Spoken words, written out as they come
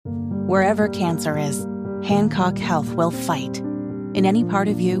Wherever cancer is, Hancock Health will fight. In any part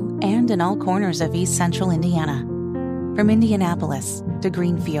of you and in all corners of East Central Indiana. From Indianapolis to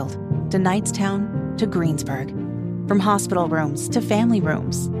Greenfield to Knightstown to Greensburg. From hospital rooms to family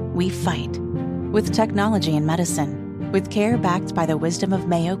rooms, we fight. With technology and medicine, with care backed by the wisdom of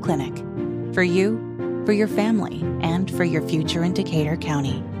Mayo Clinic. For you, for your family, and for your future in Decatur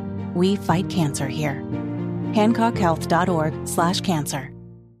County. We fight cancer here. HancockHealth.org/cancer.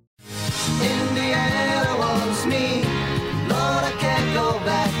 Indiana wants me. Lord, I can't go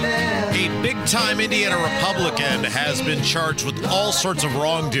back there. A big-time Indiana Republican has been charged with all sorts of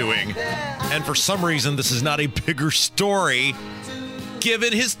wrongdoing, and for some reason, this is not a bigger story,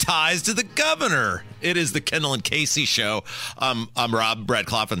 given his ties to the governor. It is the Kendall and Casey show. I'm Brad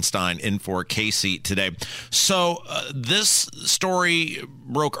Klopfenstein, in for Casey today. So this story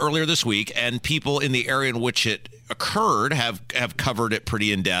broke earlier this week, and people in the area in which it occurred have covered it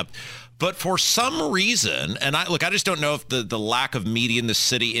pretty in depth. But for some reason, and I just don't know if the lack of media in the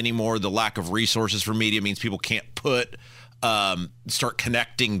city anymore, the lack of resources for media means people can't start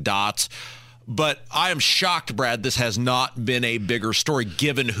connecting dots. But I am shocked, Brad, this has not been a bigger story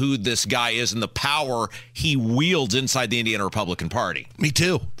given who this guy is and the power he wields inside the Indiana Republican Party. Me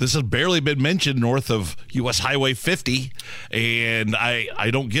too. This has barely been mentioned north of U.S. Highway 50, and I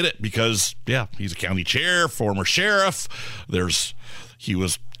don't get it because, yeah, he's a county chair, former sheriff. He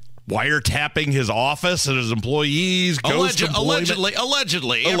was wiretapping his office and his employees. Allegedly.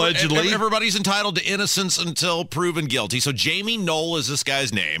 Allegedly. Everybody's entitled to innocence until proven guilty. So Jamey Noel is this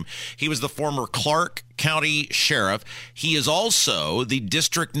guy's name. He was the former Clark County Sheriff. He is also the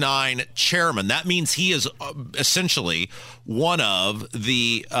District 9 chairman. That means he is essentially one of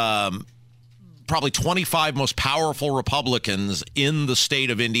the probably 25 most powerful Republicans in the state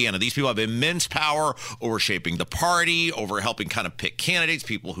of Indiana. These people have immense power over shaping the party, over helping kind of pick candidates,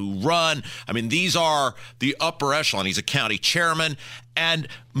 people who run. I mean, these are the upper echelon. He's a county chairman. And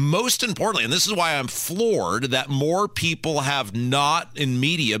most importantly, and this is why I'm floored that more people have not in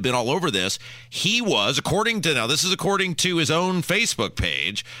media been all over this, he was, according to his own Facebook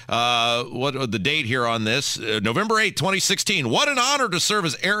page, what the date here on this, November 8th, 2016. What an honor to serve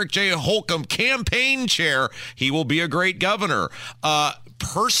as Eric J. Holcomb campaign chair. He will be a great governor.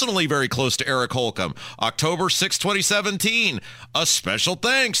 Personally very close to Eric Holcomb. October 6, 2017. A special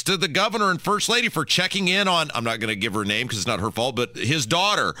thanks to the governor and first lady for checking in on, I'm not going to give her name because it's not her fault, but his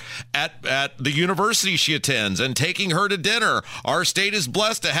daughter at the university she attends and taking her to dinner. Our state is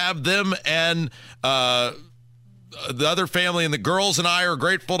blessed to have them, and the other family and the girls and I are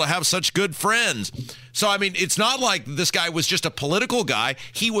grateful to have such good friends. So, I mean, it's not like this guy was just a political guy.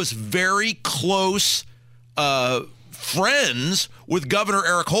 He was very close friends with Governor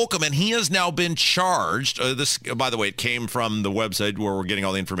Eric Holcomb, and he has now been charged. This, by the way, it came from the website where we're getting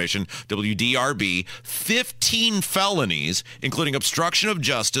all the information, WDRB, 15 felonies, including obstruction of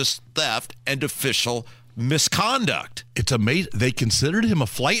justice, theft, and official misconduct. It's amazing. They considered him a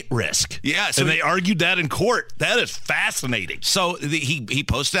flight risk. Yeah. So and they argued that in court. That is fascinating. So he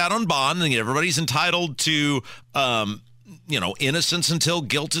posted out on bond, and everybody's entitled to, innocence until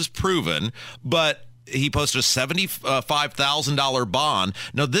guilt is proven, but he posted a $75,000 bond.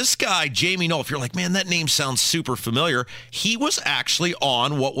 Now, this guy, Jamey Noel, if you're like, man, that name sounds super familiar, he was actually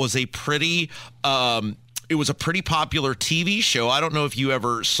on what was a pretty it was a pretty popular TV show. I don't know if you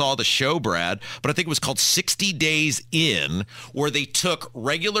ever saw the show, Brad, but I think it was called 60 Days In, where they took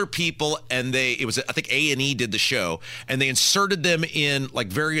regular people and I think A&E did the show, and they inserted them in like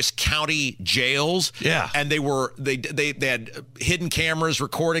various county jails. Yeah. And they had hidden cameras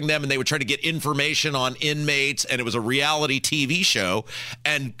recording them, and they would try to get information on inmates, and it was a reality TV show.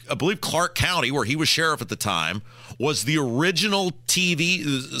 And I believe Clark County, where he was sheriff at the time, was the original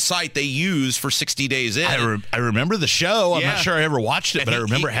TV site they used for 60 Days In. I remember the show. I'm not sure I ever watched it, but I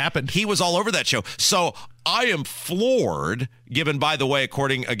remember it happened. He was all over that show. So I am floored, given, by the way,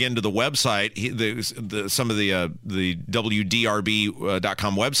 according, again, to the website, some of the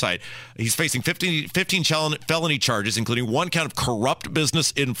WDRB.com website, he's facing 15 felony charges, including 1 count of corrupt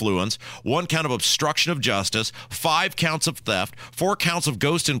business influence, 1 count of obstruction of justice, 5 counts of theft, 4 counts of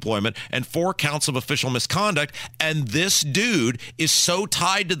ghost employment, and 4 counts of official misconduct. And this dude is so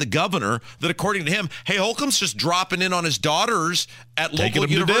tied to the governor that, according to him, hey, Holcomb's just dropping in on his daughters at local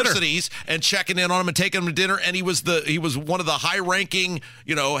universities and checking in on them and taking them to dinner. And he was one of the high-ranking,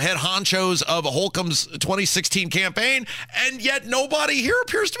 head honchos of Holcomb's 2016 campaign, and yet nobody here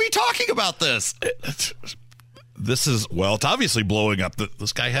appears to be talking about this. This is, it's obviously blowing up.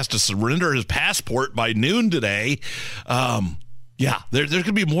 This guy has to surrender his passport by noon today. There's going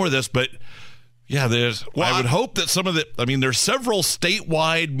to be more of this, but Yeah, I would hope that some of there's several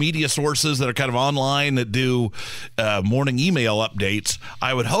statewide media sources that are kind of online that do morning email updates.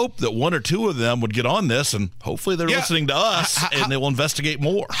 I would hope that one or two of them would get on this, and hopefully they're listening to us, and they will investigate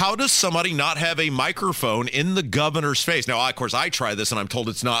more. How does somebody not have a microphone in the governor's face? Now, of course, I try this, and I'm told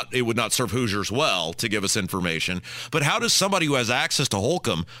it would not serve Hoosiers well to give us information. But how does somebody who has access to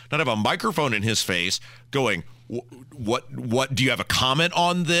Holcomb not have a microphone in his face going, what do you have a comment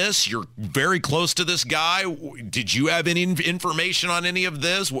on this? You're very close to this guy. Did you have any information on any of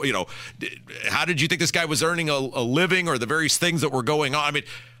this? How did you think this guy was earning a living, or the various things that were going on? I mean,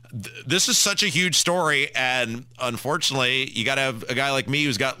 this is such a huge story, and unfortunately, you got to have a guy like me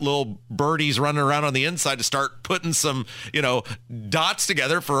who's got little birdies running around on the inside to start putting some, dots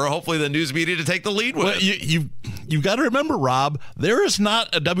together for hopefully the news media to take the lead with. Well, you've got to remember, Rob, there is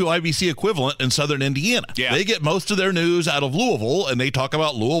not a WIBC equivalent in Southern Indiana. Yeah. They get most of their news out of Louisville, and they talk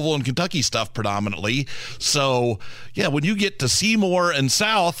about Louisville and Kentucky stuff predominantly. So, yeah, when you get to Seymour and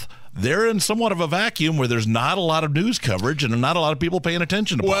South, they're in somewhat of a vacuum where there's not a lot of news coverage and not a lot of people paying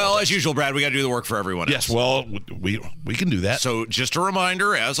attention to Well, politics. as usual, Brad, we got to do the work for everyone else. Yes, well, we can do that. So just a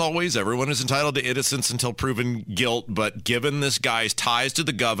reminder, as always, everyone is entitled to innocence until proven guilt. But given this guy's ties to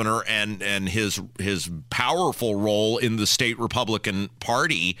the governor and his powerful role in the state Republican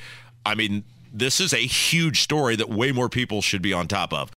Party, I mean, this is a huge story that way more people should be on top of.